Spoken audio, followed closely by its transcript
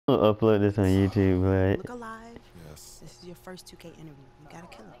I'll upload this on YouTube, Look but alive. Yes. This is your first 2K interview. You gotta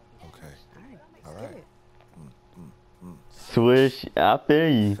kill it. Okay. All right. All Let's right. get it. swish, I feel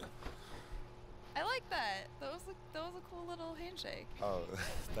you. I like that. That was a cool little handshake. Oh,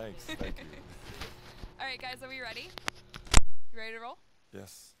 thanks. Thank you. All right, guys, are we ready? You ready to roll?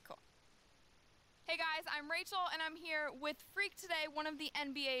 Yes. Cool. Hey guys, I'm Rachel, and I'm here with Freak today, one of the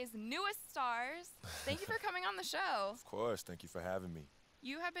NBA's newest stars. Thank you for coming on the show. Of course. Thank you for having me.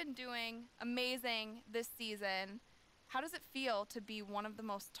 You have been doing amazing this season. How does it feel to be one of the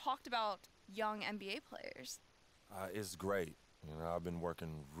most talked about young NBA players? It's great. You know, I've been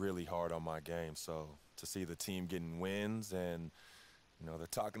working really hard on my game, so to see the team getting wins and, you know, they're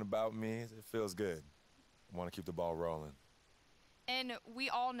talking about me, it feels good. I want to keep the ball rolling. And we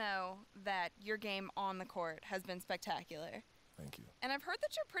all know that your game on the court has been spectacular. Thank you. And I've heard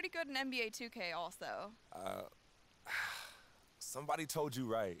that you're pretty good in NBA 2K also. Somebody told you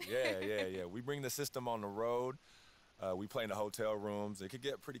right. Yeah. We bring the system on the road. We play in the hotel rooms. It could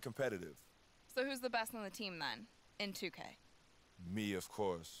get pretty competitive. So who's the best on the team then in 2K? Me, of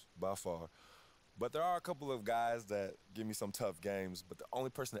course, by far. But there are a couple of guys that give me some tough games. But the only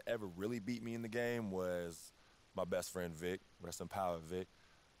person that ever really beat me in the game was my best friend, Vic. Rest in power, Vic.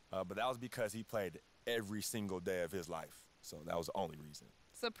 But that was because he played every single day of his life. So that was the only reason.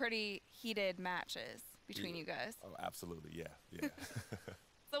 So pretty heated matches between you guys. Oh, absolutely, yeah.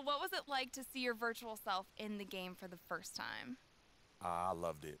 So what was it like to see your virtual self in the game for the first time? I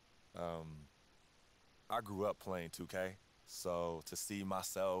loved it. I grew up playing 2K, so to see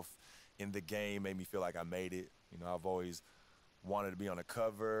myself in the game made me feel like I made it. You know, I've always wanted to be on a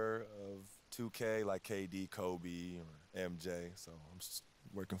cover of 2K like KD, Kobe, or MJ, so I'm just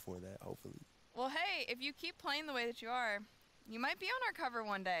working for that, hopefully. Well, hey, if you keep playing the way that you are, you might be on our cover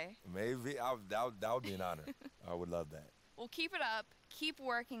one day. Maybe. That would be an honor. I would love that. Well, keep it up. Keep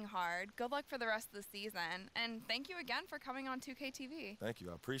working hard. Good luck for the rest of the season. And thank you again for coming on 2K TV. Thank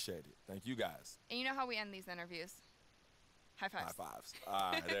you. I appreciate it. Thank you guys. And you know how we end these interviews? High fives. High fives.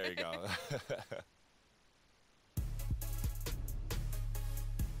 All right, there you go.